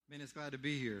Man, it's glad to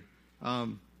be here.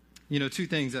 Two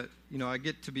things that, I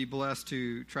get to be blessed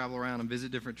to travel around and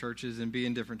visit different churches and be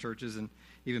in different churches and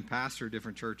even pastor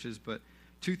different churches. But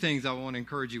two things I want to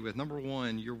encourage you with. Number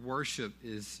one, your worship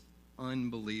is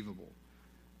unbelievable.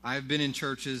 I've been in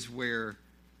churches where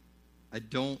I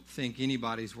don't think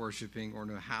anybody's worshiping or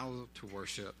know how to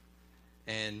worship.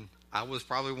 And I was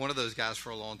probably one of those guys for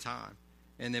a long time.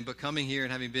 But coming here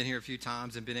and having been here a few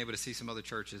times and been able to see some other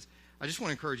churches, I just want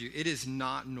to encourage you, it is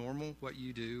not normal what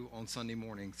you do on Sunday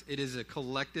mornings. It is a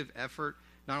collective effort.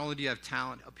 Not only do you have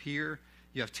talent up here,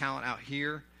 you have talent out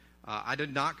here. I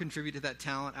did not contribute to that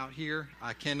talent out here.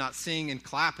 I cannot sing and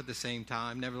clap at the same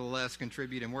time, nevertheless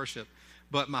contribute and worship.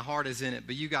 But my heart is in it.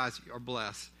 But you guys are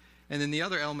blessed. And then the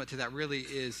other element to that really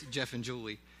is Jeff and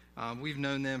Julie. We've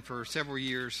known them for several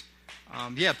years.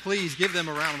 Please give them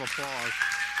a round of applause.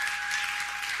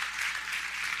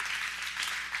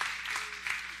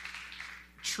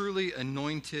 Truly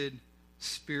anointed,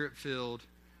 spirit-filled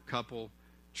couple,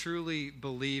 truly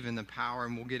believe in the power,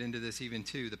 and we'll get into this even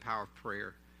too, the power of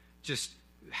prayer. Just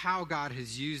how God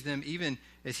has used them, even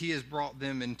as He has brought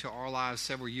them into our lives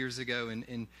several years ago,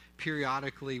 and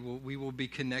periodically we will be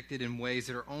connected in ways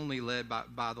that are only led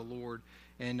by the Lord.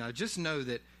 And just know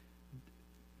that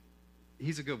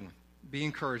He's a good one. Be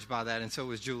encouraged by that, and so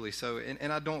is Julie. So,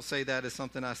 and I don't say that as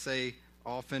something I say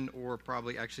often or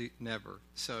probably actually never.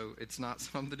 So it's not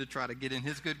something to try to get in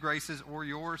His good graces or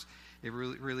yours. It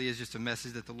really is just a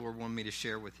message that the Lord wanted me to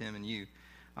share with Him and you.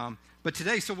 But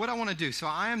today, so what I want to do, so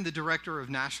I am the director of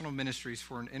national ministries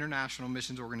for an international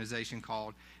missions organization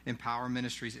called Empower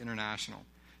Ministries International.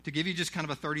 To give you just kind of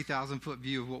a 30,000-foot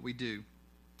view of what we do,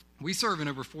 we serve in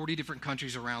over 40 different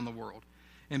countries around the world.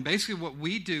 And basically what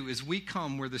we do is we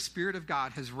come where the Spirit of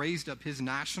God has raised up His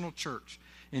national church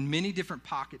in many different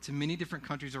pockets, in many different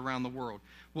countries around the world.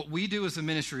 What we do as a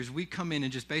ministry is we come in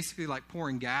and just basically like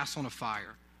pouring gas on a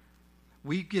fire.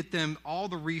 We get them all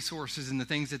the resources and the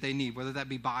things that they need, whether that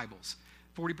be Bibles.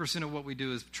 40% of what we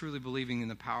do is truly believing in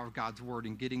the power of God's Word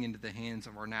and getting into the hands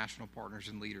of our national partners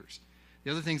and leaders.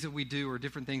 The other things that we do are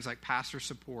different things like pastor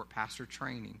support, pastor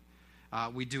training.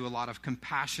 We do a lot of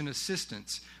compassion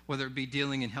assistance, whether it be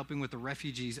dealing and helping with the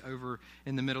refugees over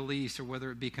in the Middle East, or whether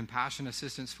it be compassion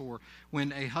assistance for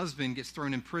when a husband gets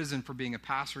thrown in prison for being a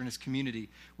pastor in his community.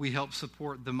 We help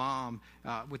support the mom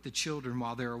with the children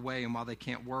while they're away and while they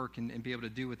can't work and be able to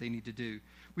do what they need to do.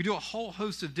 We do a whole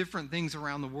host of different things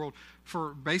around the world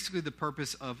for basically the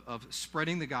purpose of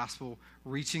spreading the gospel,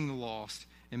 reaching the lost,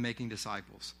 and making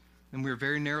disciples. And we're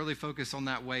very narrowly focused on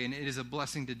that way, and it is a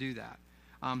blessing to do that.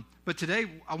 But today,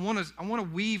 I want to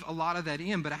weave a lot of that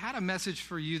in. But I had a message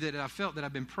for you that I felt that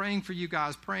I've been praying for you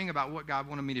guys, praying about what God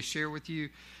wanted me to share with you.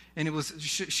 And it was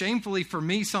shamefully for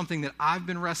me something that I've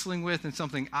been wrestling with and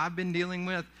something I've been dealing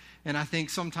with. And I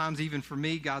think sometimes even for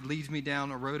me, God leads me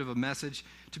down a road of a message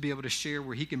to be able to share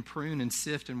where He can prune and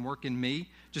sift and work in me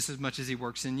just as much as He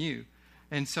works in you.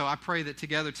 And so I pray that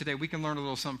together today we can learn a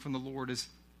little something from the Lord as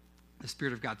the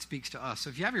Spirit of God speaks to us. So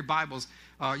if you have your Bibles,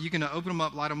 you can open them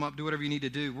up, light them up, do whatever you need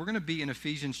to do. We're going to be in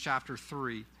Ephesians chapter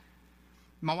 3.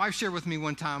 My wife shared with me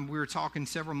one time, we were talking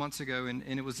several months ago, and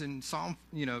it was in Psalm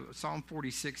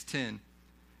 46:10,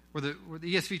 where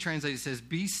the ESV translated says,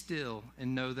 "Be still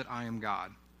and know that I am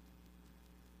God."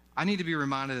 I need to be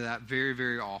reminded of that very,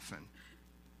 very often,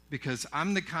 because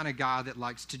I'm the kind of guy that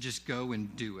likes to just go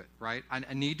and do it, right?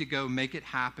 I need to go make it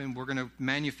happen. We're going to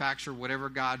manufacture whatever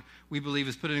God we believe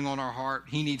is putting on our heart.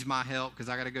 He needs my help because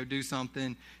I got to go do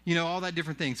something, all that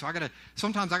different things. So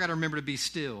sometimes I got to remember to be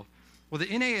still. Well, the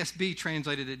NASB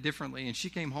translated it differently, and she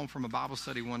came home from a Bible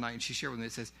study one night, and she shared with me,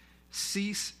 it says,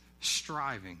 "Cease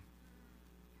striving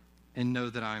and know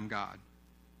that I am God."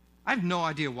 I have no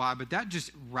idea why, but that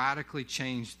just radically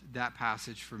changed that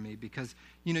passage for me because,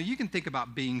 you can think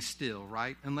about being still,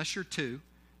 right? Unless you're two,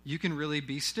 you can really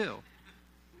be still.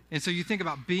 And so you think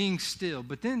about being still,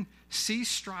 but then cease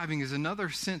striving is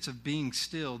another sense of being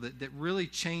still that really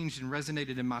changed and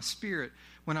resonated in my spirit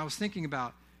when I was thinking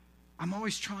about, I'm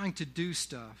always trying to do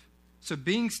stuff. So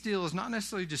being still is not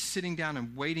necessarily just sitting down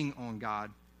and waiting on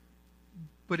God,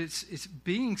 but it's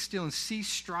being still and cease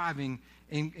striving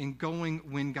and going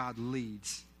when God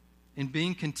leads, and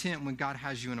being content when God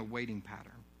has you in a waiting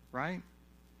pattern, right?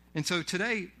 And so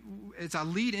today, as I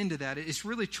lead into that, it's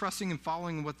really trusting and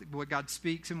following what God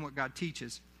speaks and what God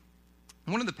teaches.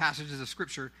 One of the passages of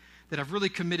Scripture that I've really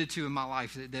committed to in my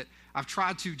life, that I've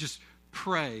tried to just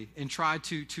pray and try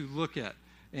to look at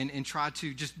and try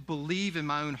to just believe in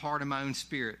my own heart and my own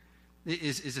spirit,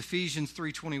 is Ephesians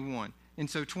 3:21. And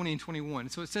so 20 and 21.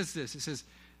 So it says this, it says,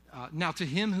 "Now to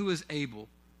Him who is able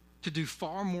to do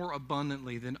far more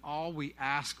abundantly than all we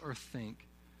ask or think,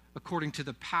 according to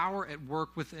the power at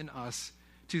work within us.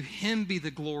 To him be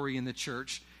the glory in the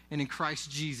church and in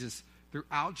Christ Jesus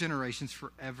throughout generations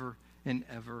forever and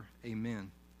ever.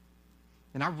 Amen.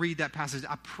 And I read that passage,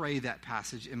 I pray that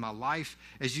passage in my life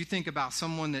as you think about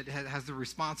someone that has the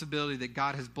responsibility that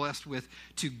God has blessed with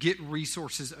to get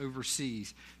resources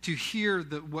overseas, to hear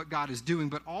what God is doing,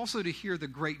 but also to hear the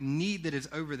great need that is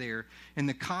over there and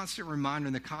the constant reminder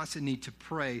and the constant need to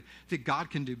pray that God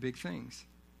can do big things.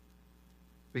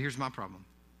 But here's my problem.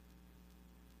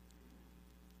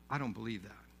 I don't believe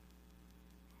that.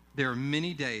 There are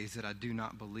many days that I do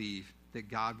not believe that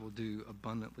God will do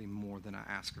abundantly more than I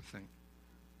ask or think.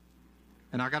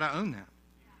 And I got to own that.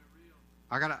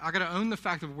 I got to own the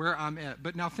fact of where I'm at.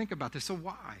 But now think about this. So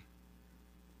why?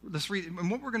 Let's read. And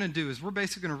what we're going to do is we're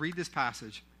basically going to read this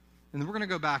passage, and then we're going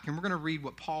to go back and we're going to read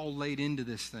what Paul laid into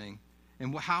this thing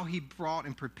and how he brought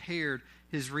and prepared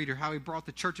his reader, how he brought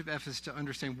the church of Ephesus to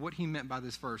understand what he meant by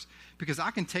this verse. Because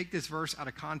I can take this verse out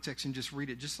of context and just read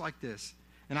it just like this,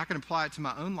 and I can apply it to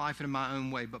my own life and in my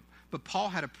own way. But Paul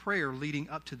had a prayer leading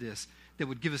up to this that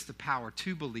would give us the power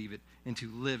to believe it and to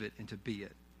live it and to be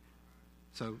it.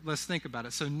 So let's think about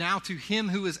it. So now to him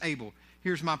who is able.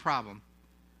 Here's my problem.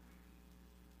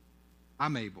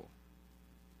 I'm able.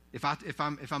 If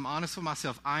I'm honest with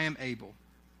myself, I am able.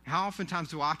 How oftentimes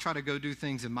do I try to go do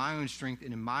things in my own strength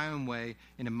and in my own way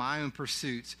and in my own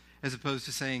pursuits, as opposed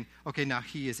to saying, okay, now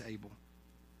he is able.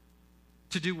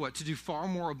 To do what? To do far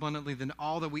more abundantly than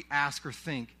all that we ask or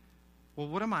think. Well,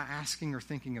 what am I asking or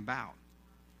thinking about?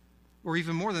 Or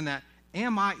even more than that,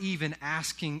 am I even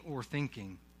asking or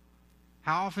thinking?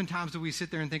 How oftentimes do we sit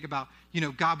there and think about,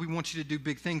 God, we want you to do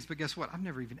big things, but guess what? I've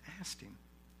never even asked him.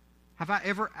 Have I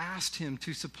ever asked him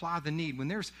to supply the need? When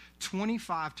there's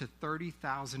 25 to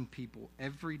 30,000 people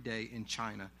every day in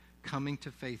China coming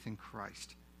to faith in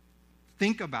Christ,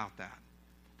 think about that.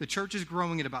 The church is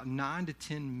growing at about 9 to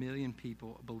 10 million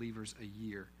people, believers, a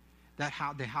year. The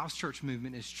house church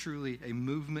movement is truly a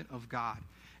movement of God.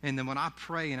 And then when I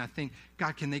pray and I think,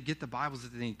 God, can they get the Bibles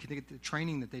that they need? Can they get the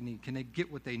training that they need? Can they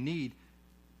get what they need?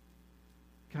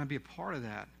 Can I be a part of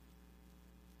that?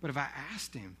 But have I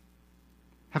asked him?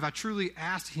 Have I truly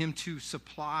asked him to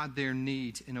supply their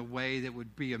needs in a way that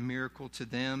would be a miracle to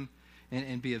them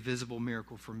and be a visible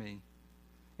miracle for me?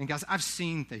 And guys, I've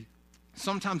seen things.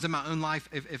 Sometimes in my own life,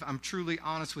 if I'm truly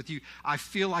honest with you, I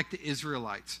feel like the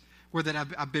Israelites, where that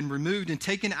I've been removed and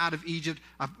taken out of Egypt.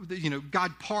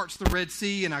 God parts the Red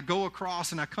Sea, and I go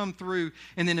across, and I come through,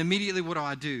 and then immediately what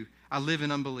do? I live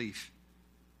in unbelief.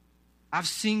 I've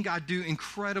seen God do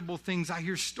incredible things. I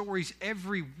hear stories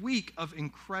every week of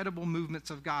incredible movements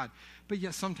of God. But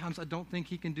yet sometimes I don't think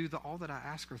he can do all that I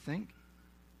ask or think.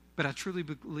 But I truly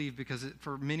believe because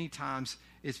for many times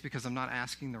it's because I'm not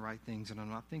asking the right things and I'm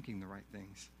not thinking the right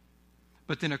things.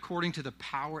 But then according to the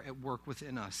power at work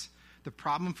within us, the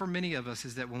problem for many of us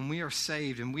is that when we are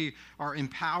saved and we are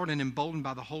empowered and emboldened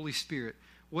by the Holy Spirit,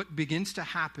 what begins to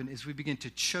happen is we begin to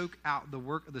choke out the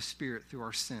work of the Spirit through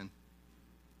our sin.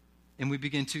 And we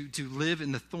begin to live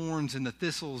in the thorns and the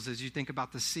thistles as you think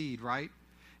about the seed, right?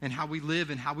 And how we live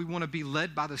and how we want to be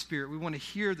led by the Spirit. We want to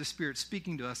hear the Spirit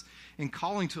speaking to us and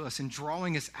calling to us and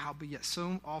drawing us out. But yet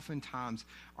so oftentimes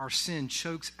our sin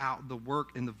chokes out the work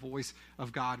and the voice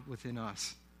of God within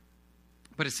us.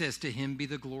 But it says, to him be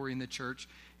the glory in the church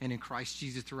and in Christ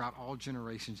Jesus throughout all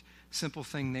generations. Simple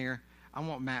thing there. I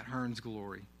want Matt Hearn's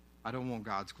glory. I don't want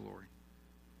God's glory.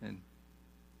 And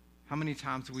how many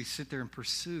times do we sit there and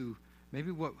pursue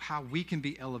maybe how we can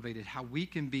be elevated, how we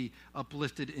can be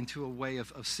uplifted into a way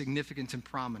of significance and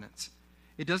prominence?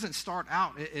 It doesn't start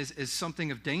out as something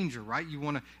of danger, right?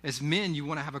 As men, you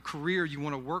want to have a career, you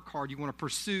want to work hard, you want to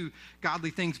pursue godly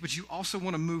things, but you also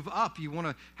want to move up, you want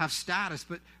to have status,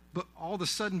 but all of a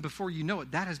sudden, before you know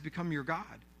it, that has become your God.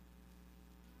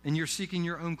 And you're seeking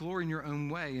your own glory in your own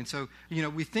way. And so,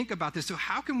 we think about this. So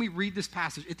how can we read this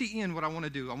passage? At the end, what I want to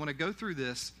do, I want to go through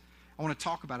this. I want to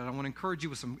talk about it. I want to encourage you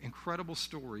with some incredible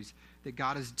stories that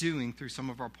God is doing through some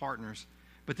of our partners.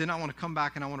 But then I want to come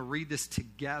back and I want to read this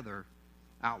together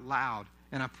out loud.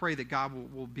 And I pray that God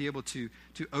will be able to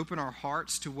open our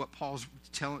hearts to what Paul's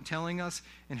telling us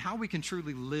and how we can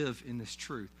truly live in this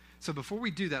truth. So before we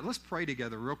do that, let's pray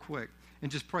together real quick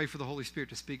and just pray for the Holy Spirit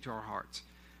to speak to our hearts.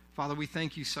 Father, we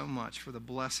thank you so much for the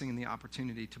blessing and the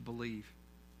opportunity to believe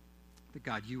that,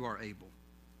 God, you are able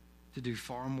to do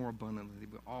far more abundantly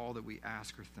than all that we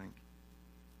ask or think.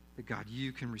 That, God,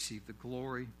 you can receive the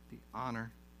glory, the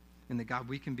honor, and that, God,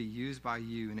 we can be used by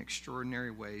you in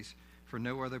extraordinary ways for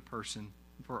no other person,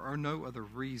 for no other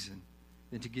reason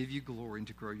than to give you glory and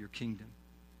to grow your kingdom.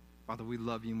 Father, we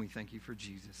love you and we thank you for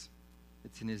Jesus.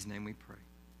 It's in his name we pray.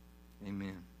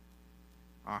 Amen.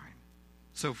 All right.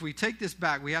 So if we take this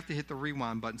back, we have to hit the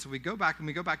rewind button. So we go back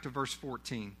to verse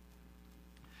 14.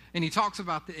 And he talks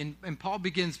about, and Paul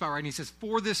begins by writing, he says,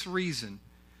 for this reason.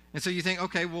 And so you think,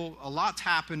 okay, well, a lot's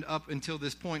happened up until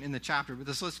this point in the chapter, but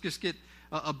let's just get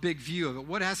a big view of it.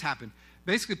 What has happened?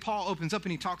 Basically, Paul opens up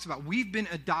and he talks about we've been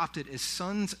adopted as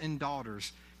sons and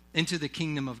daughters into the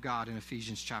kingdom of God in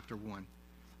Ephesians chapter 1.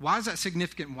 Why is that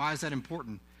significant? Why is that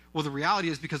important? Well, the reality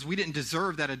is because we didn't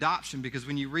deserve that adoption, because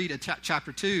when you read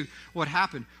chapter 2, what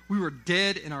happened? We were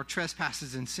dead in our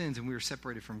trespasses and sins, and we were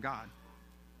separated from God.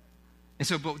 And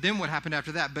so, but then what happened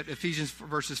after that? But Ephesians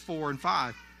verses 4 and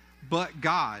 5, but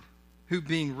God, who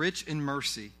being rich in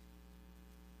mercy,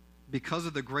 because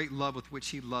of the great love with which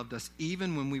he loved us,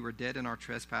 even when we were dead in our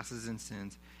trespasses and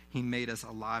sins, he made us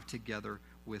alive together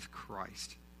with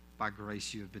Christ. By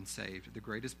grace you have been saved. The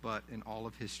greatest but in all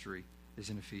of history is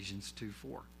in Ephesians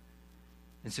 2:4.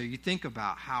 And so you think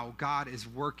about how God is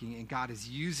working and God is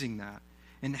using that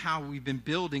and how we've been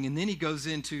building. And then he goes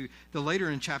into the later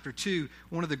in chapter 2,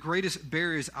 one of the greatest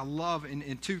barriers I love in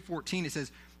 2:14, it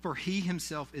says, for he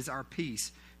himself is our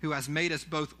peace, who has made us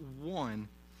both one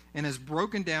and has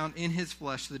broken down in his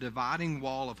flesh the dividing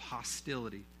wall of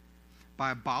hostility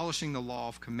by abolishing the law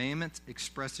of commandments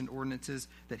expressed in ordinances,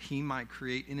 that he might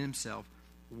create in himself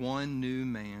one new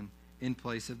man in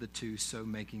place of the two, so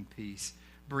making peace,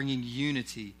 bringing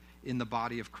unity in the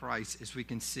body of Christ, as we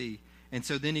can see. And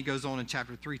so then he goes on in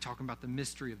chapter 3 talking about the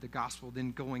mystery of the gospel,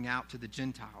 then going out to the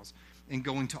Gentiles and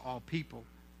going to all people.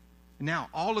 Now,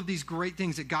 all of these great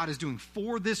things that God is doing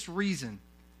for this reason,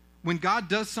 when God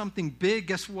does something big,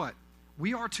 guess what?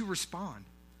 We are to respond.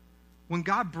 When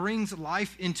God brings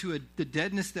life into the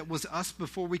deadness that was us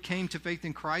before we came to faith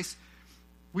in Christ,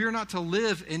 we are not to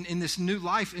live in this new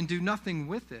life and do nothing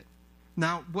with it.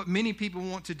 Now, what many people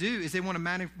want to do is they want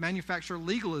to manufacture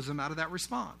legalism out of that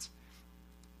response.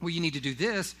 Well, you need to do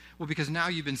this. Well, because now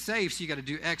you've been saved, so you got to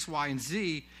do X, Y, and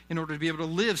Z in order to be able to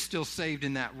live still saved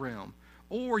in that realm.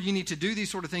 Or you need to do these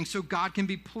sort of things so God can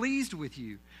be pleased with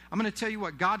you. I'm going to tell you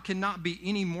what, God cannot be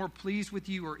any more pleased with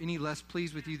you or any less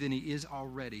pleased with you than he is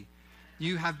already.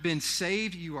 You have been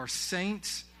saved. You are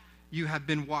saints. You have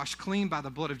been washed clean by the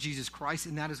blood of Jesus Christ,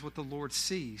 and that is what the Lord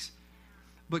sees.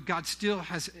 But God still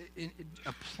has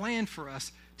a plan for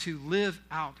us to live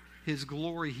out his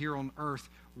glory here on earth.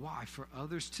 Why? For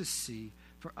others to see,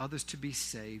 for others to be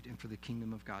saved, and for the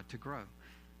kingdom of God to grow.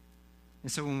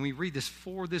 And so when we read this,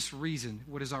 for this reason,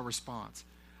 what is our response?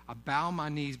 I bow my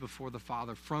knees before the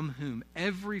Father, from whom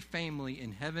every family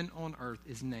in heaven on earth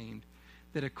is named,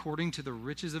 that according to the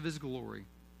riches of his glory,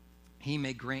 he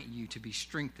may grant you to be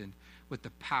strengthened with the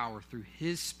power through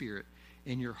his Spirit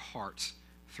in your hearts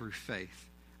through faith.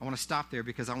 I want to stop there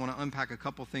because I want to unpack a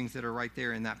couple things that are right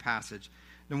there in that passage.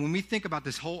 And when we think about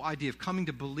this whole idea of coming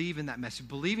to believe in that message,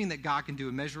 believing that God can do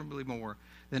immeasurably more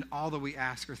than all that we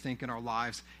ask or think in our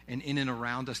lives and in and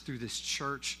around us through this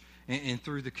church and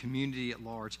through the community at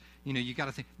large, you got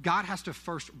to think God has to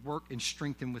first work and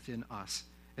strengthen within us,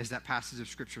 as that passage of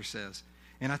Scripture says.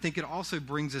 And I think it also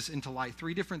brings us into light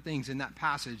 3 different things in that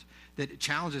passage that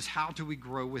challenges how do we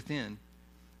grow within.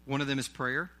 One of them is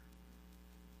prayer.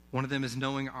 One of them is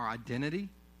knowing our identity.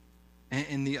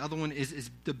 And the other one is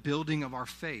the building of our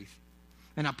faith.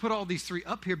 And I put all these 3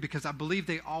 up here because I believe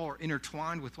they all are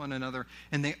intertwined with one another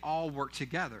and they all work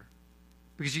together.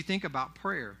 Because you think about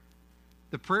prayer.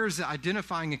 The prayer is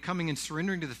identifying and coming and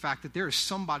surrendering to the fact that there is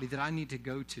somebody that I need to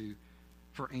go to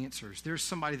for answers. There's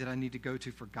somebody that I need to go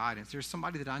to for guidance. There's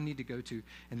somebody that I need to go to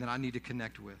and that I need to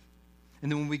connect with. And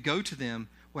then when we go to them,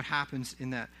 what happens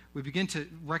in that? We begin to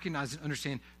recognize and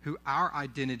understand who our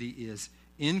identity is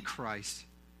in Christ,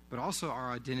 but also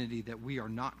our identity that we are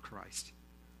not Christ.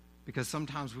 Because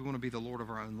sometimes we want to be the Lord of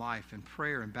our own life, and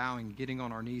prayer and bowing and getting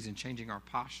on our knees and changing our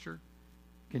posture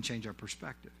can change our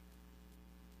perspective.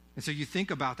 And so you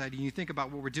think about that, and you think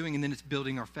about what we're doing, and then it's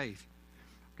building our faith.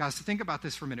 Guys, think about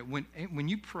this for a minute. When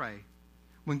you pray,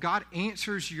 when God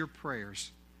answers your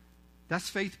prayers, that's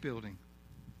faith building.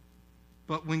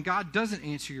 But when God doesn't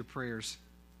answer your prayers,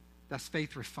 that's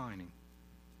faith refining.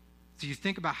 So you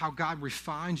think about how God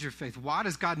refines your faith. Why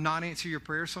does God not answer your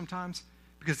prayers sometimes?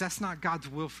 Because that's not God's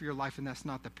will for your life, and that's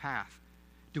not the path.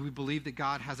 Do we believe that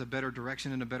God has a better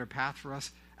direction and a better path for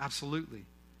us? Absolutely.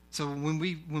 So when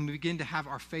we begin to have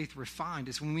our faith refined,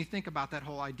 it's when we think about that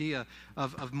whole idea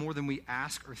of more than we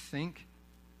ask or think,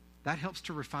 that helps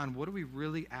to refine what are we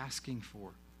really asking for?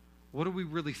 What are we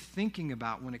really thinking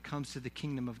about when it comes to the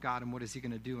kingdom of God, and what is he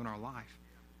going to do in our life?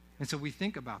 And so we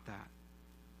think about that.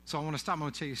 So I want to stop. I'm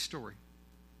going to tell you a story.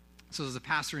 So there's a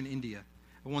pastor in India,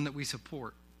 one that we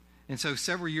support. And so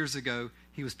several years ago,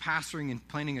 he was pastoring and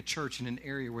planting a church in an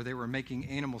area where they were making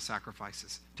animal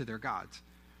sacrifices to their gods.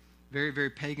 Very, very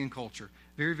pagan culture.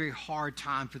 Very, very hard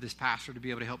time for this pastor to be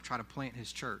able to help try to plant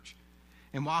his church.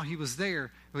 And while he was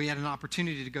there, we had an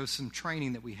opportunity to go some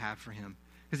training that we had for him.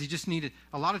 Because he just needed,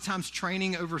 a lot of times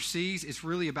training overseas is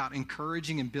really about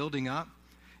encouraging and building up.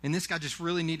 And this guy just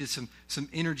really needed some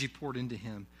energy poured into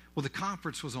him. Well, the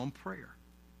conference was on prayer.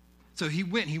 So he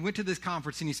went to this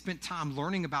conference and he spent time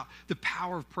learning about the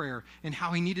power of prayer and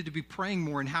how he needed to be praying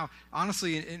more, and how,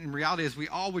 honestly, in reality, as we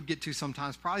all would get to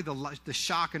sometimes, probably the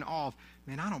shock and awe of,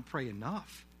 man, I don't pray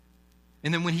enough.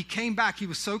 And then when he came back, he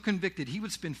was so convicted, he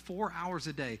would spend 4 hours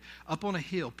a day up on a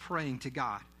hill praying to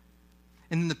God.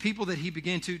 And then the people that he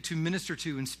began to minister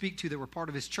to and speak to that were part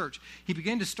of his church, he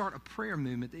began to start a prayer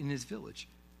movement in his village.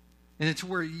 And it's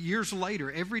where years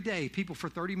later, every day, people for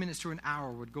 30 minutes to an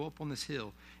hour would go up on this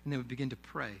hill and they would begin to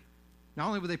pray. Not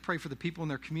only would they pray for the people in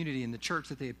their community and the church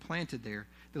that they had planted there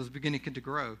that was beginning to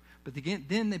grow, but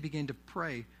then they began to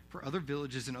pray for other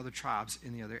villages and other tribes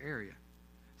in the other area.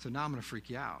 So now I'm going to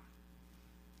freak you out.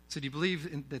 So do you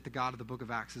believe that the God of the book of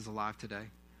Acts is alive today?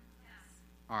 Yes.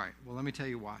 All right, well, let me tell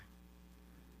you why.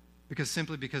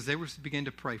 Simply because they began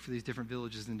to pray for these different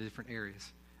villages in different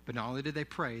areas. But not only did they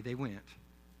pray, they went.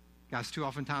 Guys, too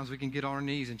often times we can get on our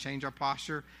knees and change our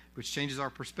posture, which changes our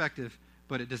perspective,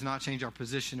 but it does not change our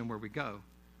position and where we go.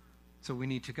 So we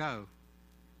need to go.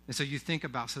 And so you think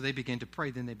about, so they began to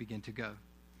pray, then they began to go.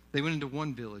 They went into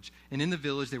one village, and in the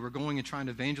village they were going and trying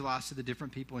to evangelize to the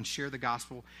different people and share the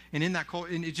gospel. And in that call,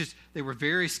 they were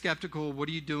very skeptical. What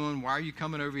are you doing? Why are you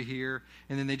coming over here?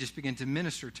 And then they just began to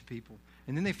minister to people.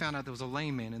 And then they found out there was a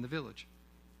lame man in the village.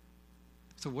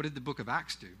 So what did the book of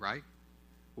Acts do, right?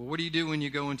 Well, what do you do when you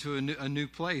go into a new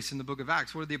place in the book of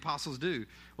Acts? What did the apostles do?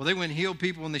 Well, they went and healed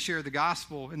people and they shared the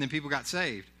gospel, and then people got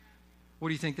saved. What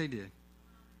do you think they did?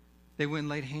 They went and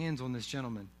laid hands on this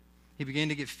gentleman. He began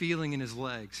to get feeling in his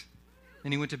legs.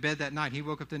 And he went to bed that night. He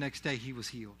woke up the next day. He was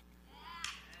healed.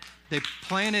 They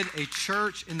planted a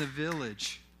church in the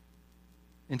village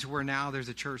into where now there's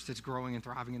a church that's growing and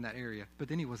thriving in that area. But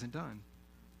then he wasn't done.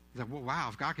 He's like, well, wow,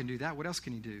 if God can do that, what else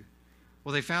can he do?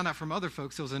 Well, they found out from other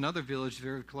folks there was another village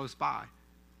very close by,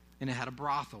 and it had a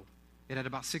brothel. It had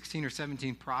about 16 or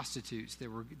 17 prostitutes that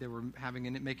were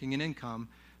making an income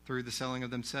through the selling of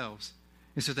themselves.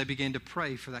 And so they began to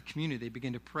pray for that community. They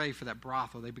began to pray for that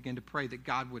brothel. They began to pray that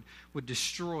God would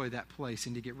destroy that place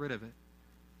and to get rid of it.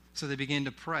 So they began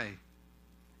to pray.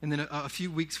 And then a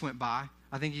few weeks went by.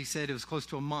 I think he said it was close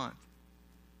to a month.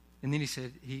 And then he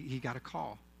said he got a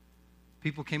call.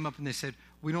 People came up and they said,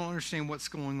 we don't understand what's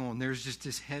going on. There's just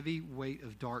this heavy weight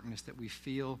of darkness that we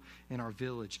feel in our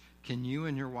village. Can you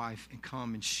and your wife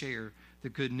come and share the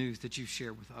good news that you've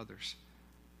shared with others?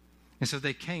 And so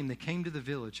they came to the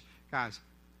village. Guys,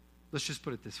 let's just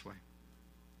put it this way.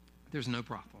 There's no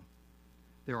problem.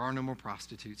 There are no more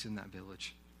prostitutes in that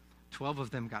village. 12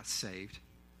 of them got saved.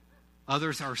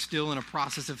 Others are still in a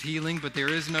process of healing, but there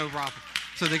is no problem.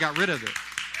 So they got rid of it.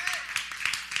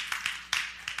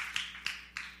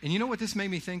 And you know what this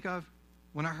made me think of?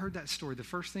 When I heard that story, the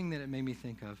first thing that it made me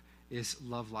think of is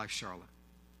Love Life Charlotte.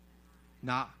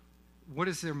 Not, what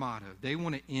is their motto? They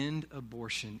want to end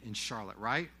abortion in Charlotte,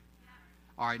 right?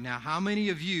 All right, now how many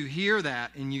of you hear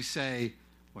that and you say,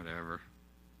 whatever?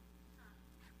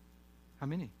 How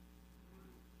many?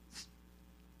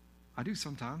 I do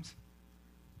sometimes.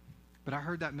 But I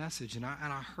heard that message and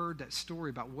I heard that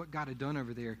story about what God had done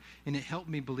over there, and it helped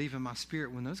me believe in my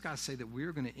spirit. When those guys say that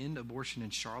we're going to end abortion in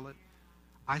Charlotte,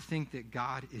 I think that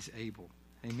God is able.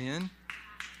 Amen?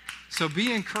 So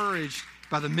be encouraged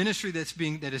by the ministry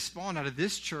that is spawned out of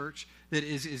this church, that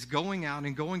is going out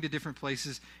and going to different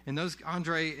places. And those,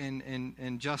 Andre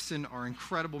and Justin, are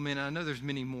incredible men. I know there's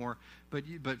many more,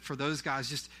 but for those guys,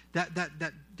 just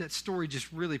that story just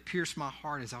really pierced my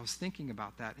heart as I was thinking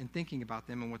about that and thinking about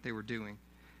them and what they were doing.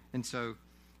 And so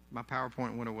my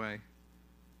PowerPoint went away.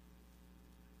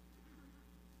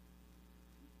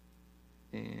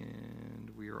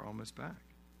 And we are almost back.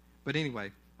 But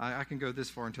anyway, I can go this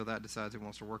far until that decides it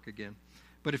wants to work again.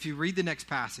 But if you read the next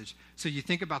passage, so you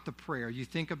think about the prayer, you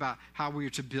think about how we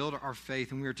are to build our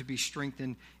faith and we are to be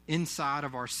strengthened inside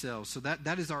of ourselves. So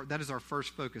that is our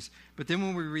first focus. But then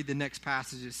when we read the next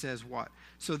passage, it says what?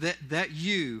 So that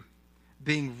you,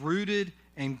 being rooted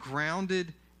and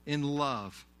grounded in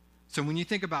love. So when you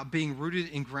think about being rooted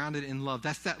and grounded in love,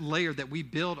 that's that layer that we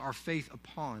build our faith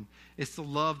upon. It's the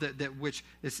love that which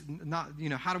is not,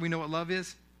 how do we know what love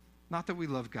is? Not that we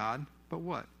love God, but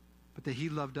what? But that he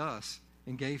loved us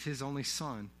and gave his only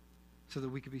son so that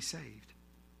we could be saved.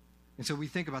 And so we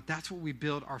think about that's what we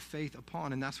build our faith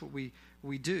upon, and that's what we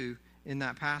do. in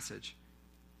that passage.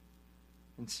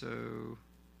 And so I'm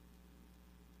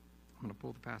going to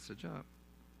pull the passage up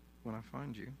when I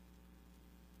find you.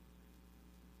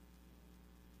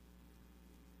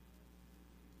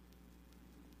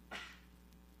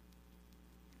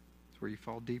 It's where you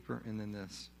fall deeper, and then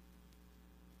this.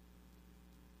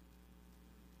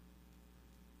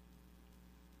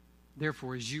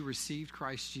 Therefore, as you received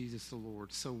Christ Jesus the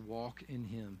Lord, so walk in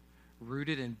him,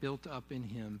 rooted and built up in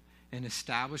him, and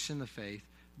established in the faith,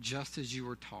 just as you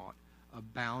were taught,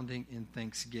 abounding in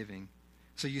thanksgiving.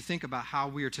 So you think about how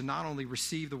we are to not only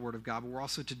receive the Word of God, but we're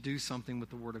also to do something with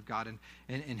the Word of God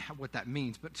and what that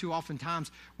means. But too often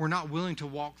times, we're not willing to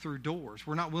walk through doors.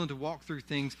 We're not willing to walk through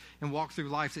things and walk through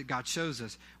life that God shows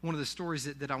us. One of the stories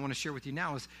that I want to share with you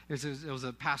now is there was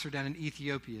a pastor down in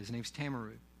Ethiopia. His name's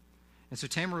Tamaru. And so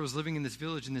Tamaru was living in this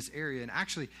village in this area, and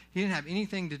actually he didn't have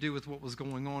anything to do with what was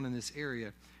going on in this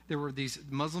area. There were these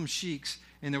Muslim sheiks,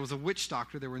 and there was a witch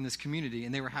doctor that were in this community,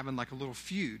 and they were having like a little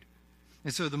feud.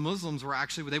 And so the Muslims were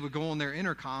actually, they would go on their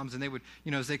intercoms, and they would,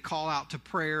 as they call out to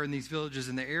prayer in these villages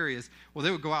and the areas, well,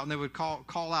 they would go out and they would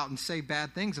call out and say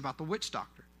bad things about the witch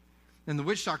doctor. And the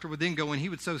witch doctor would then go and he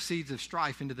would sow seeds of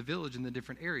strife into the village in the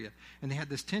different area. And they had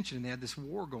this tension, and they had this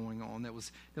war going on that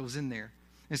was in there.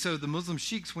 And so the Muslim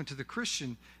sheiks went to the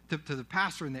Christian, to the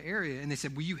pastor in the area, and they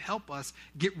said, will you help us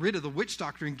get rid of the witch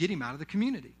doctor and get him out of the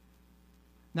community?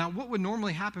 Now, what would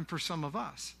normally happen for some of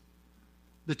us?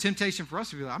 The temptation for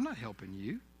us would be like, I'm not helping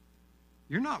you.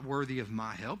 You're not worthy of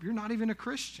my help. You're not even a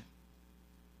Christian.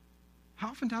 How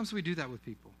oftentimes do we do that with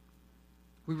people?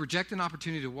 We reject an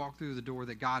opportunity to walk through the door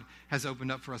that God has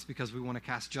opened up for us because we want to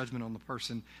cast judgment on the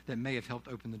person that may have helped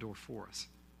open the door for us.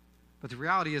 But the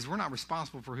reality is we're not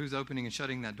responsible for who's opening and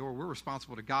shutting that door. We're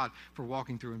responsible to God for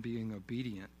walking through and being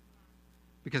obedient.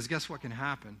 Because guess what can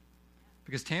happen?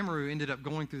 Because Tamaru ended up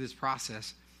going through this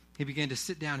process. He began to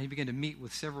sit down. He began to meet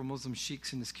with several Muslim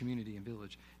sheiks in this community and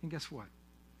village. And guess what?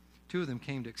 2 of them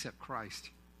came to accept Christ.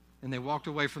 And they walked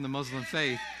away from the Muslim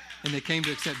faith, and they came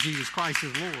to accept Jesus Christ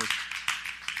as Lord.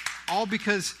 All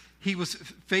because he was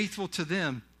faithful to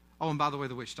them. Oh, and by the way,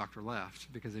 the witch doctor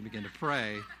left because they began to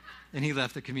pray. And he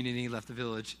left the community, he left the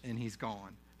village, and he's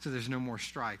gone. So there's no more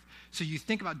strife. So you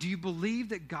think about, do you believe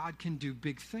that God can do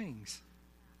big things?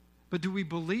 But do we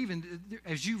believe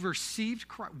as you've received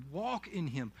Christ, walk in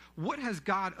him? What has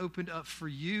God opened up for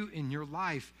you in your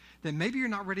life that maybe you're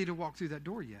not ready to walk through that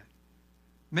door yet?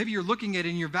 Maybe you're looking at it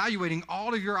and you're evaluating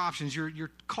all of your options.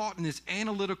 You're caught in this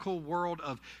analytical world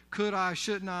of could I,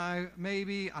 shouldn't I,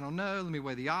 maybe, I don't know. Let me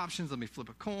weigh the options. Let me flip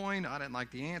a coin. I didn't like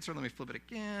the answer. Let me flip it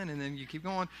again. And then you keep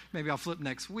going. Maybe I'll flip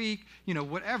next week.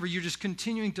 Whatever. You're just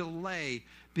continuing to delay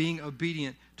being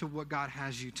obedient to what God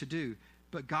has you to do.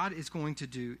 But God is going to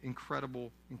do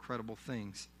incredible, incredible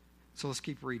things. So let's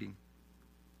keep reading.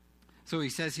 So he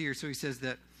says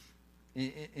that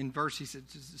in verse, he said,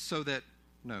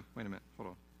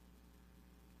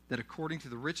 that according to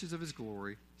the riches of his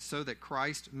glory, so that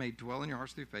Christ may dwell in your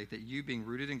hearts through faith, that you, being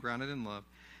rooted and grounded in love,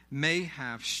 may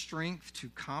have strength to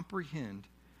comprehend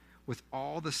with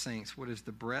all the saints what is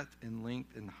the breadth and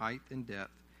length and height and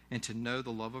depth, and to know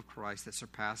the love of Christ that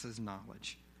surpasses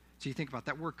knowledge. So you think about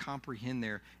that word comprehend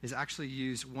there is actually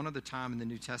used one other time in the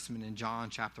New Testament in John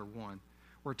chapter 1,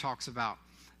 where it talks about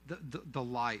the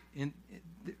light,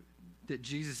 that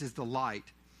Jesus is the light,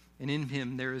 and in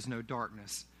him there is no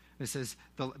darkness. It says,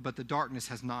 but the darkness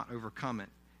has not overcome it.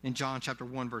 In John chapter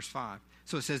 1, verse 5.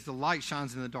 So it says, the light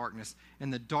shines in the darkness,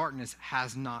 and the darkness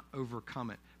has not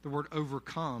overcome it. The word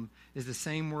overcome is the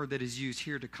same word that is used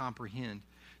here to comprehend.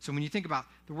 So when you think about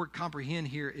the word comprehend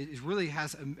here, it really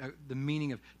has the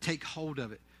meaning of take hold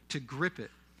of it, to grip it.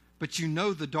 But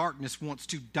the darkness wants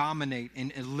to dominate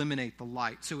and eliminate the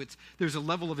light. So there's a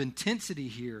level of intensity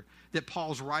here that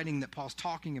Paul's writing, that Paul's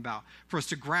talking about, for us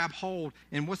to grab hold.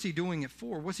 And what's he doing it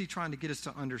for? What's he trying to get us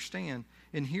to understand?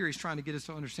 And here he's trying to get us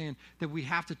to understand that we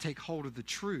have to take hold of the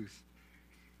truth.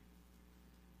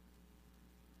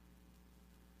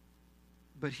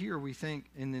 But here we think,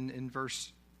 and then in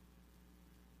verse,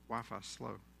 Wi-Fi's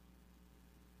slow.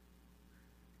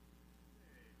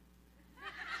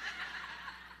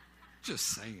 Just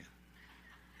saying.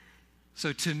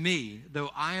 So to me, though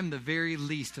I am the very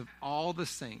least of all the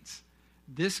saints,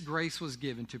 this grace was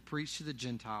given to preach to the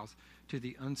Gentiles to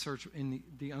the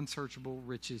unsearchable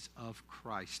riches of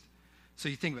Christ. So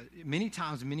you think about it, many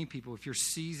times, many people, if you're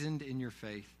seasoned in your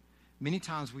faith, many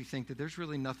times we think that there's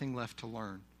really nothing left to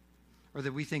learn, or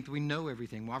that we think that we know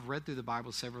everything. Well, I've read through the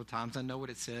Bible several times. I know what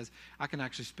it says. I can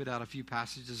actually spit out a few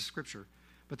passages of Scripture.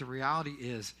 But the reality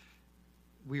is,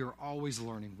 We are always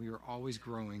learning. We are always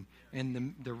growing.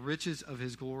 And the riches of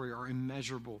his glory are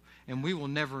immeasurable. And we will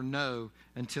never know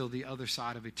until the other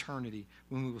side of eternity,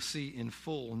 when we will see in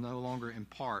full, no longer in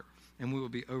part, and we will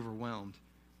be overwhelmed.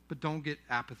 But don't get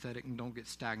apathetic and don't get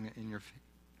stagnant in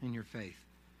your faith.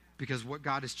 Because what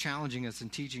God is challenging us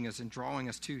and teaching us and drawing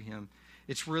us to him,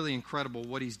 it's really incredible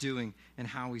what he's doing and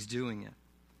how he's doing it.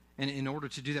 And in order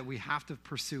to do that, we have to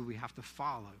pursue, we have to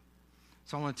follow.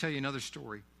 So I want to tell you another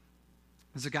story.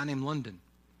 There's a guy named London,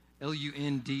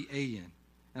 Lundan,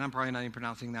 and I'm probably not even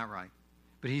pronouncing that right,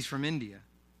 but he's from India.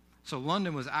 So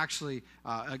London was actually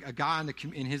a guy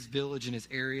in his village, in his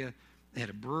area. They had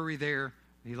a brewery there.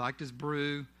 He liked his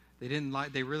brew.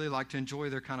 They really liked to enjoy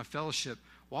their kind of fellowship.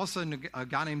 Well, all of a sudden, a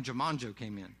guy named Jumanjo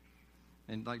came in,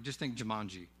 and just think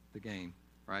Jumanji, the game,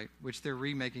 right? Which they're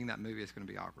remaking that movie. It's going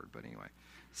to be awkward, but anyway.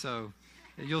 So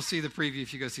you'll see the preview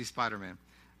if you go see Spider-Man.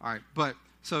 All right, but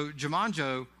so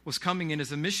Jumanjo was coming in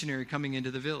as a missionary coming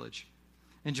into the village,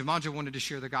 and Jumanjo wanted to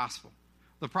share the gospel.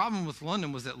 The problem with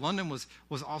London was that London was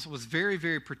very,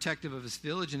 very protective of his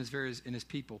village and his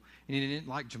people, and he didn't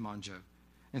like Jumanjo.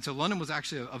 And so London was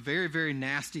actually a very, very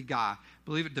nasty guy.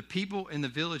 Believe it, the people in the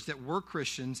village that were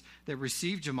Christians that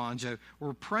received Jumanjo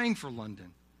were praying for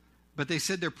London, but they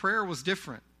said their prayer was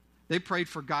different. They prayed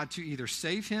for God to either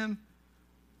save him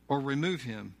or remove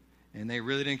him, and they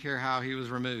really didn't care how he was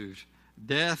removed.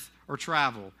 Death or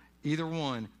travel, either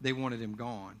one, they wanted him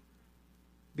gone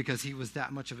because he was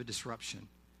that much of a disruption.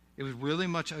 It was really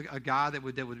much a guy that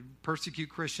would persecute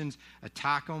Christians,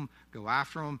 attack them, go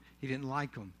after them. He didn't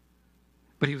like them.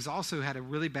 But he was also had a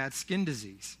really bad skin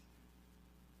disease.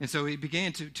 And so he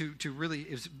began to really,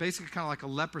 it was basically kind of like a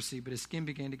leprosy, but his skin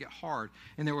began to get hard.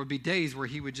 And there would be days where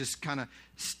he would just kind of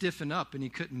stiffen up and he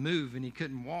couldn't move and he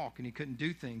couldn't walk and he couldn't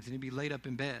do things and he'd be laid up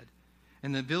in bed.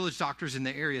 And the village doctors in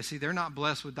the area, see, they're not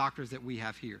blessed with doctors that we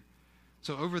have here.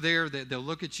 So over there, they'll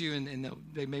look at you and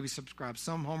they maybe subscribe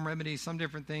some home remedies, some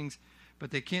different things,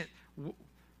 but they can't.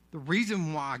 The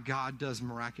reason why God does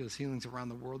miraculous healings around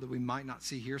the world that we might not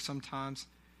see here sometimes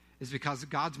is because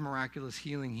God's miraculous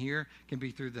healing here can be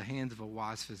through the hands of a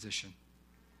wise physician.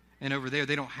 And over there,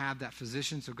 they don't have that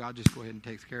physician, so God just go ahead and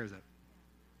takes care of it.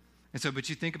 And so, but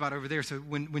you think about over there. So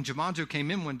when Jumanjo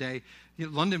came in one day,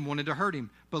 London wanted to hurt him,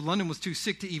 but London was too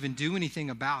sick to even do anything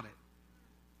about it.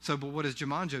 So, but what does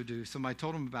Jumanjo do? Somebody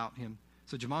told him about him.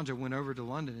 So Jumanjo went over to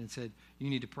London and said, you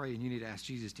need to pray and you need to ask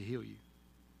Jesus to heal you.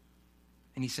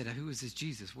 And he said, who is this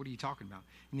Jesus? What are you talking about?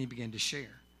 And he began to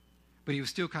share. But he was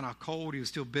still kind of cold, he was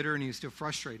still bitter, and he was still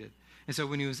frustrated. And so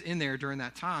when he was in there during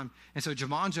that time, and so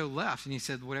Jumanjo left, and he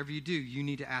said, whatever you do, you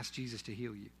need to ask Jesus to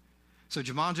heal you. So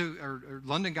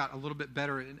London got a little bit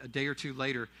better a day or two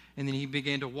later, and then he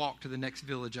began to walk to the next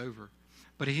village over.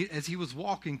 But as he was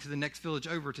walking to the next village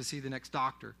over to see the next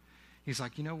doctor, he's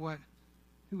like, you know what?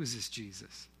 Who is this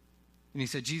Jesus? And he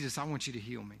said, Jesus, I want you to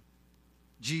heal me.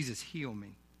 Jesus, heal me.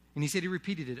 And he said he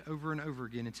repeated it over and over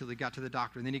again until he got to the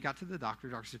doctor. And then he got to the doctor.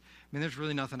 The doctor said, man, there's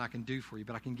really nothing I can do for you,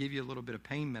 but I can give you a little bit of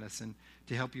pain medicine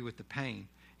to help you with the pain.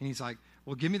 And he's like,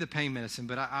 well, give me the pain medicine,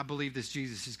 but I believe this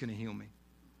Jesus is going to heal me.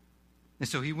 And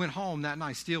so he went home that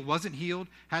night, still wasn't healed,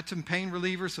 had some pain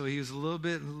reliever, so he was a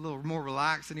little more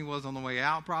relaxed than he was on the way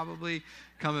out probably,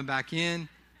 coming back in.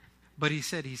 But he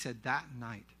said that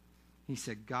night, he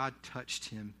said God touched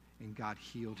him and God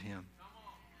healed him.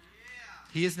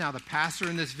 He is now the pastor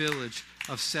in this village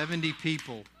of 70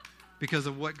 people because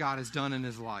of what God has done in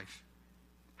his life.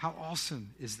 How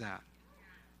awesome is that?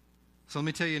 So let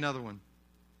me tell you another one.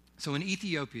 So in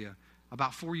Ethiopia,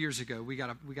 about 4 years ago, we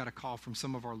got a call from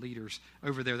some of our leaders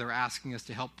over there. They were asking us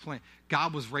to help plant.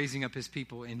 God was raising up his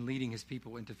people and leading his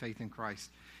people into faith in Christ.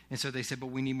 And so they said, but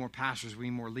we need more pastors. We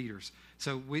need more leaders.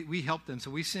 So we helped them.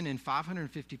 So we sent in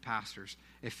 550 pastors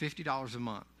at $50 a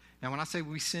month. Now, when I say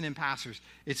we send in pastors,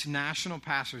 it's national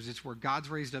pastors. It's where God's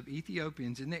raised up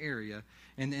Ethiopians in the area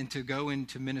and to go and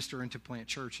to minister and to plant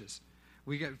churches.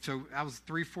 So that was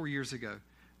 3-4 years ago.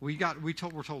 We're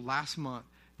told last month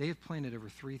they have planted over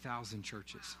 3,000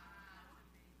 churches.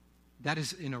 That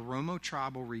is in Oromo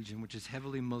tribal region, which is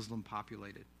heavily Muslim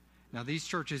populated. Now, these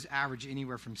churches average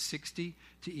anywhere from 60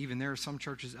 to even there are some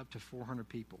churches up to 400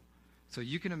 people. So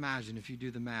you can imagine, if you do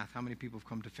the math, how many people have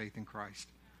come to faith in Christ.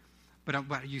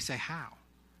 But you say, how?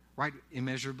 Right?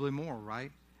 Immeasurably more,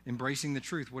 right? Embracing the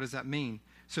truth. What does that mean?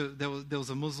 So there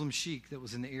was a Muslim sheikh that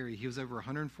was in the area. He was over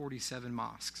 147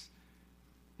 mosques.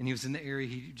 And he was in the area.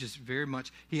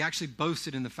 He actually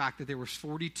boasted in the fact that there were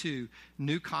 42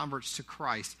 new converts to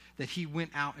Christ that he went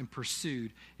out and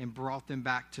pursued and brought them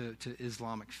back to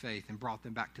Islamic faith and brought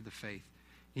them back to the faith.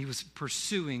 He was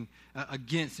pursuing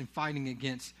against and fighting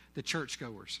against the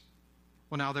churchgoers.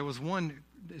 Well, now there was one,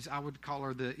 I would call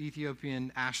her the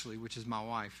Ethiopian Ashley, which is my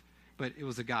wife, but it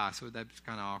was a guy, so that's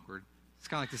kind of awkward. It's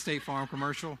kind of like the State Farm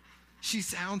commercial. She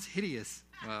sounds hideous.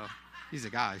 Well, he's a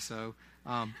guy, so.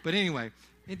 But anyway,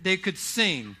 they could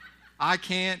sing. I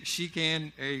can't, she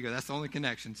can. There you go. That's the only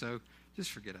connection. So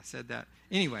just forget I said that.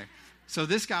 Anyway, so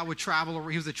this guy would travel.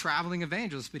 He was a traveling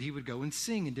evangelist, but he would go and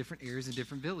sing in different areas in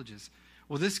different villages.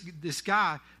 Well, this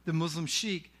guy, the Muslim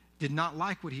sheikh, did not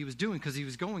like what he was doing because he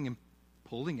was going and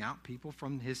pulling out people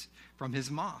from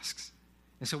his mosques.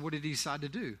 And so what did he decide to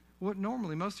do? What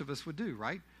normally most of us would do,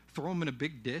 right? Throw him in a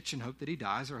big ditch and hope that he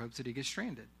dies or hopes that he gets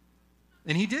stranded.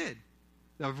 And he did.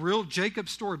 A real Jacob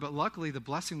story, but luckily the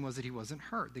blessing was that he wasn't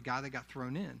hurt, the guy that got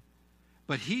thrown in.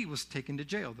 But he was taken to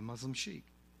jail, the Muslim sheikh,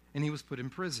 and he was put in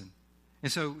prison.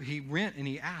 And so he went and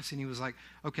he asked, and he was like,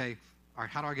 okay, all right,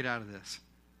 how do I get out of this?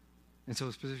 And so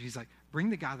he's like, bring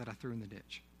the guy that I threw in the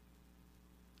ditch.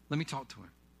 Let me talk to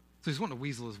him. So he's wanting to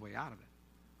weasel his way out of it.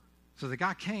 So the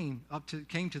guy came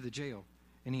to the jail,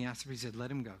 and he asked him, he said,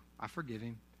 let him go. I forgive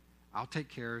him. I'll take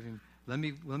care of him. Let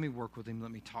me work with him.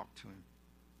 Let me talk to him.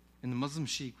 And the Muslim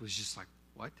sheikh was just like,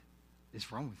 what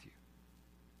is wrong with you?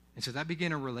 And so that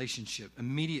began a relationship.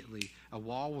 Immediately, a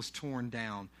wall was torn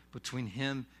down between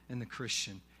him and the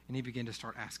Christian, and he began to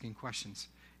start asking questions.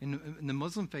 In the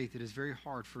Muslim faith, it is very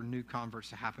hard for new converts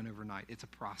to happen overnight. It's a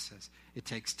process. It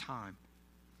takes time.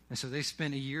 And so they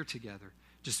spent a year together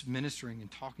just ministering and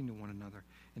talking to one another,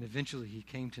 and eventually he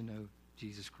came to know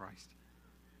Jesus Christ.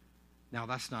 Now,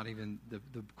 that's not even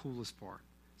the coolest part.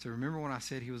 So remember when I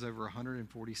said he was over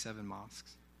 147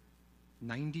 mosques?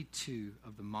 92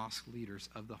 of the mosque leaders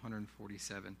of the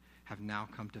 147 have now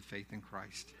come to faith in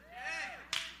Christ.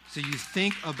 So you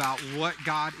think about what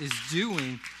God is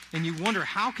doing, and you wonder,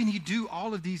 how can he do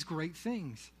all of these great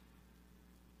things?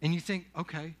 And you think,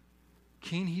 okay,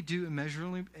 can he do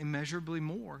immeasurably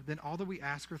more than all that we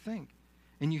ask or think?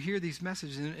 And you hear these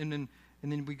messages, and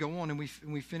then we go on, and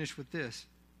we finish with this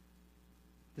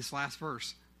last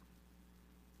verse.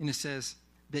 And it says,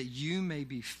 that you may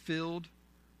be filled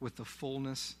with the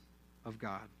fullness of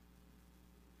God.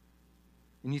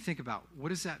 And you think about, what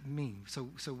does that mean? So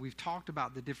we've talked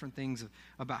about the different things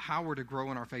about how we're to grow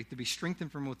in our faith, to be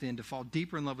strengthened from within, to fall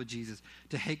deeper in love with Jesus,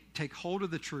 to take hold of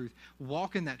the truth,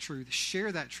 walk in that truth,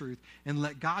 share that truth, and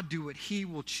let God do what he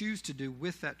will choose to do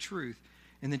with that truth,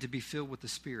 and then to be filled with the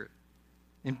Spirit.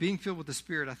 And being filled with the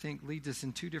Spirit, I think, leads us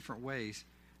in two different ways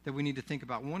that we need to think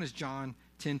about. One is John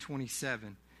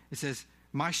 10:27. It says,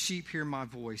 my sheep hear my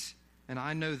voice, and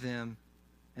I know them,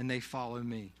 and they follow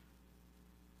me.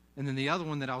 And then the other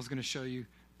one that I was going to show you,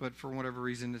 but for whatever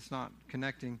reason it's not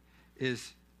connecting,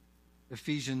 is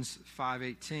Ephesians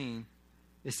 5:18.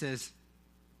 It says,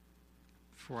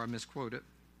 before I misquote it,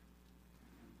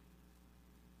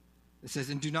 it says,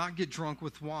 and do not get drunk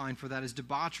with wine, for that is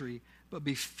debauchery, but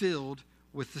be filled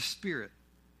with the Spirit.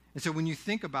 And so when you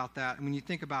think about that, and when you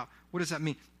think about what does that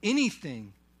mean?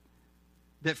 Anything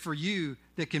that for you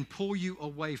that can pull you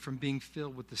away from being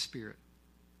filled with the Spirit.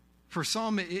 For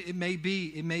some, it may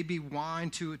be wine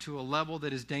to a level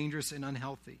that is dangerous and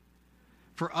unhealthy.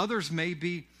 For others,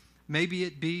 maybe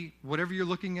it be whatever you're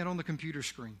looking at on the computer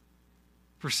screen.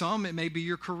 For some, it may be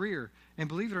your career. And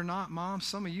believe it or not, Mom,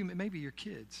 some of you, it may be your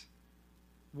kids.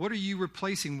 What are you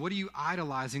replacing? What are you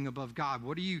idolizing above God?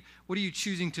 What are you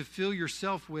choosing to fill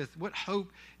yourself with? What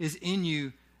hope is in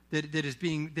you that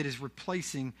is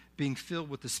replacing being filled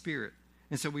with the Spirit?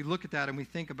 And so we look at that and we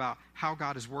think about how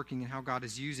God is working and how God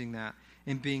is using that,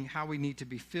 and how we need to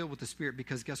be filled with the Spirit,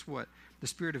 because guess what? The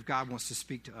Spirit of God wants to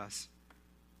speak to us.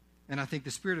 And I think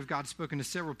the Spirit of God has spoken to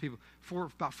several people.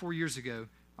 About 4 years ago,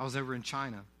 I was over in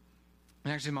China.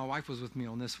 And actually my wife was with me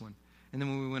on this one. And then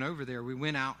when we went over there, we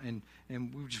went out and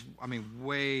we were just,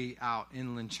 way out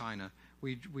inland China.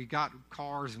 We got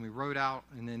cars and we rode out,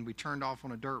 and then we turned off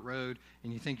on a dirt road,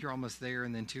 and you think you're almost there,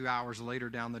 and then 2 hours later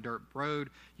down the dirt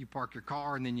road, you park your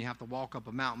car, and then you have to walk up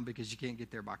a mountain because you can't get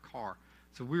there by car.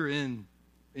 So we were in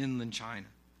inland China.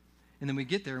 And then we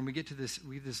get there, and we get to this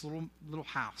little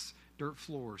house, dirt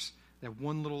floors, that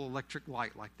one little electric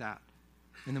light like that.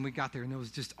 And then we got there, and there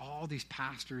was just all these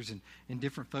pastors and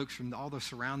different folks from all the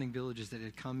surrounding villages that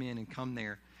had come in and come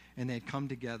there, and they had come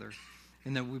together.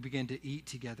 And then we began to eat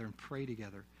together and pray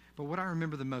together. But what I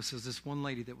remember the most was this one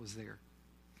lady that was there.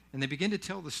 And they began to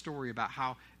tell the story about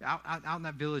how out in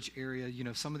that village area,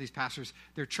 some of these pastors,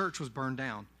 their church was burned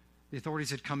down. The authorities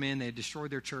had come in, they had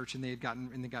destroyed their church, and they had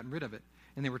gotten rid of it.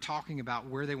 And they were talking about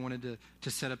where they wanted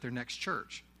to set up their next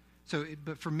church.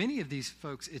 But for many of these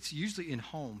folks, it's usually in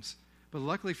homes. But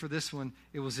luckily for this one,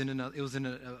 it was in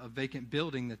a vacant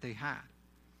building that they had.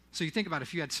 So you think about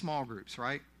if you had small groups,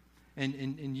 right?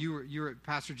 and you were at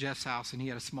Pastor Jeff's house, and he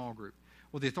had a small group.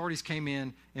 Well, the authorities came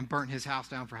in and burnt his house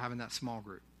down for having that small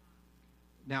group.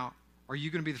 Now, are you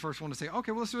going to be the first one to say,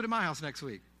 okay, well, let's do it at my house next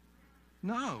week?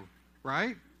 No,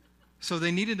 right? So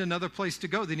they needed another place to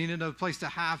go. They needed another place to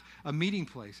have a meeting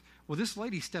place. Well, this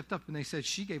lady stepped up, and they said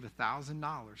she gave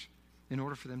 $1,000 in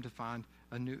order for them to find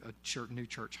a new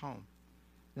church home.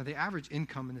 Now, the average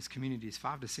income in this community is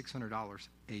 $500 to $600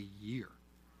 a year.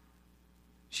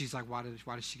 She's like, why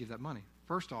did she give that money?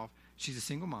 First off, she's a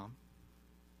single mom,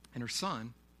 and her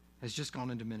son has just gone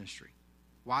into ministry.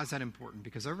 Why is that important?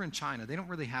 Because over in China, they don't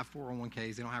really have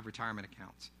 401ks. They don't have retirement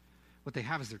accounts. What they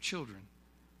have is their children.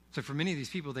 So for many of these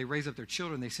people, they raise up their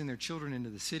children. They send their children into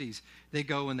the cities. They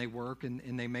go and they work and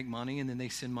they make money, and then they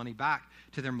send money back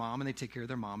to their mom, and they take care of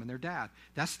their mom and their dad.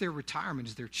 That's their retirement,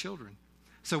 is their children.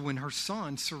 So when her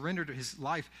son surrendered his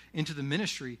life into the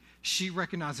ministry, she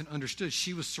recognized and understood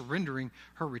she was surrendering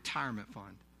her retirement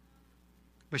fund.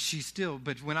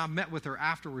 But when I met with her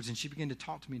afterwards and she began to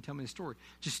talk to me and tell me the story,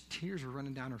 just tears were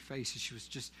running down her face as she was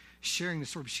just sharing the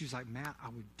story. But she was like, Matt, I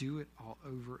would do it all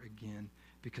over again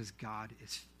because God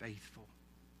is faithful.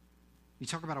 You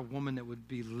talk about a woman that would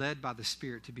be led by the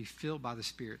Spirit, to be filled by the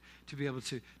Spirit, to be able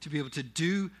to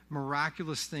do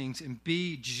miraculous things and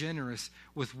be generous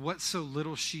with what so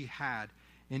little she had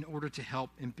in order to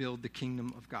help and build the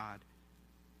kingdom of God.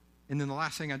 And then the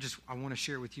last thing I want to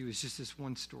share with you is just this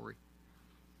one story.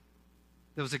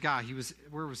 There was a guy,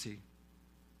 where was he?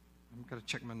 I've got to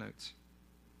check my notes.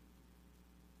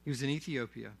 He was in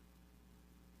Ethiopia.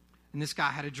 And this guy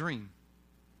had a dream,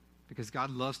 because God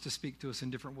loves to speak to us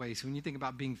in different ways. So when you think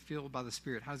about being filled by the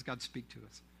Spirit, how does God speak to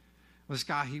us? Well, this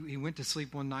guy, he went to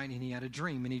sleep one night and he had a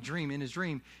dream. And in his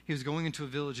dream, he was going into a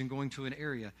village and going to an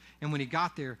area. And when he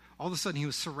got there, all of a sudden he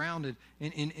was surrounded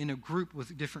in a group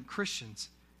with different Christians.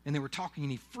 And they were talking,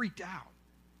 and he freaked out.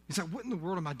 He's like, what in the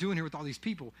world am I doing here with all these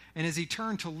people? And as he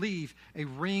turned to leave, a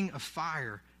ring of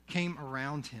fire came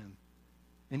around him.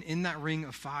 And in that ring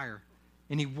of fire,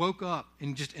 and he woke up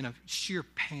in a sheer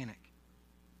panic.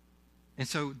 And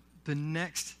so the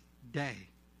next day,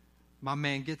 my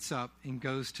man gets up and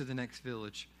goes to the next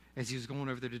village as he was going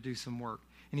over there to do some work.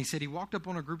 And he said he walked up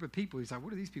on a group of people. He's like,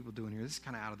 what are these people doing here? This is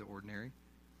kind of out of the ordinary.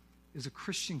 It was a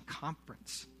Christian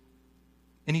conference.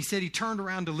 And he said he turned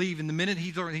around to leave. And the minute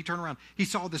he turned around, he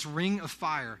saw this ring of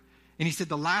fire. And he said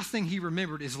the last thing he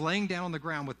remembered is laying down on the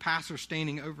ground with pastor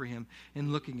standing over him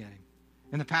and looking at him.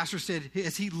 And the pastor said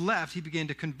as he left, he began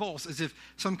to convulse as if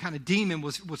some kind of demon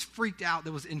was freaked out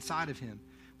that was inside of him.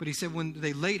 But he said when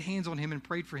they laid hands on him and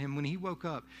prayed for him, when he woke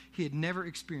up, he had never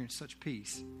experienced such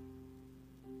peace.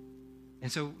 And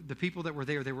so the people that were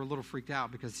there, they were a little freaked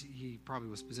out because he probably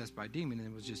was possessed by a demon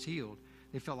and was just healed.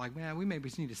 They felt like, man, we maybe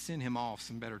just need to send him off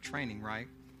some better training, right?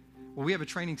 Well, we have a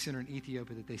training center in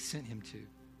Ethiopia that they sent him to.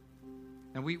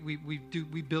 And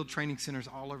we build training centers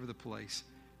all over the place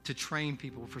to train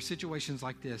people for situations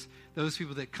like this. Those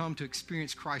people that come to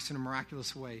experience Christ in a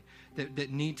miraculous way, that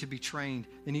need to be trained,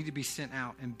 they need to be sent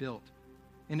out and built.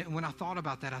 And when I thought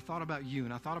about that, I thought about you,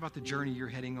 and I thought about the journey you're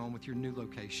heading on with your new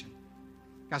location.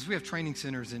 Guys, we have training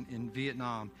centers in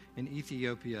Vietnam, in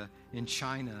Ethiopia, in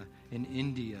China, in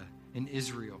India, in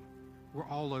Israel. We're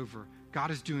all over. God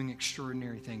is doing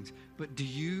extraordinary things. But do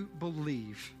you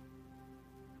believe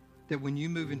that when you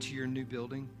move into your new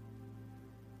building,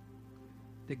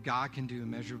 that God can do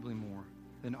immeasurably more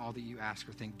than all that you ask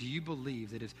or think? Do you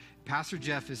believe that if Pastor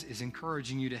Jeff is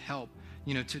encouraging you to help,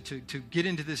 to get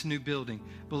into this new building,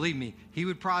 believe me, he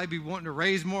would probably be wanting to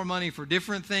raise more money for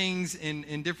different things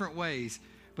in different ways.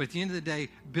 But at the end of the day,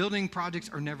 building projects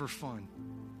are never fun.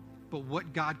 But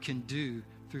what God can do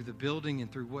through the building and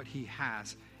through what he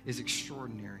has is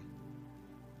extraordinary.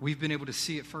 We've been able to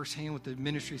see it firsthand with the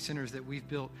ministry centers that we've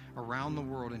built around the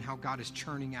world and how God is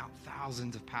churning out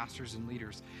thousands of pastors and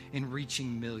leaders and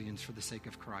reaching millions for the sake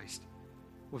of Christ.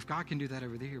 Well, if God can do that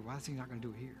over there, why is he not going to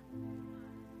do it here?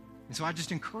 And so I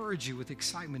just encourage you with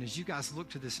excitement as you guys look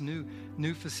to this new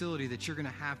facility that you're going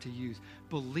to have to use.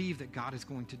 Believe that God is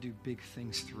going to do big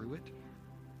things through it.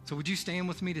 So would you stand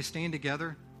with me to stand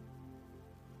together?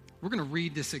 We're going to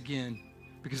read this again,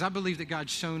 because I believe that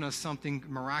God's shown us something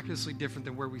miraculously different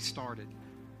than where we started.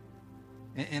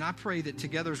 And I pray that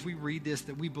together as we read this,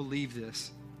 that we believe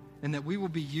this, and that we will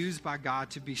be used by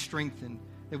God to be strengthened,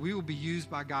 that we will be used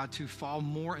by God to fall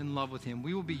more in love with him.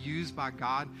 We will be used by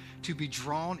God to be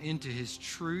drawn into his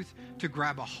truth, to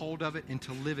grab a hold of it and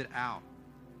to live it out.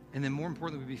 And then more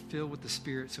importantly, we be filled with the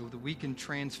Spirit so that we can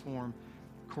transform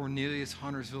Cornelius,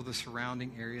 Huntersville, the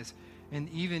surrounding areas. And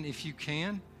even if you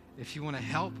want to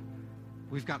help,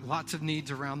 we've got lots of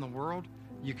needs around the world.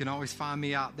 You can always find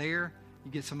me out there.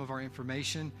 You get some of our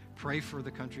information. Pray for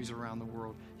the countries around the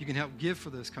world. You can help give for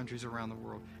those countries around the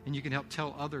world. And you can help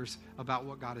tell others about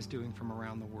what God is doing from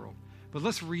around the world. But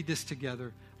let's read this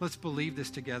together. Let's believe this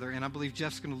together. And I believe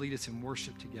Jeff's going to lead us in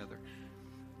worship together.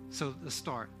 So let's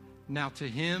start. Now to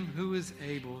him who is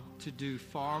able to do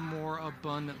far more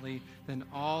abundantly than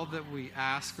all that we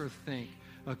ask or think,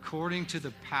 according to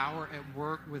the power at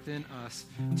work within us,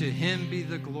 to him be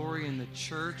the glory in the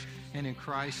church and in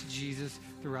Christ Jesus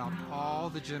throughout all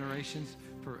the generations,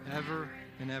 forever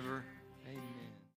and ever. Amen.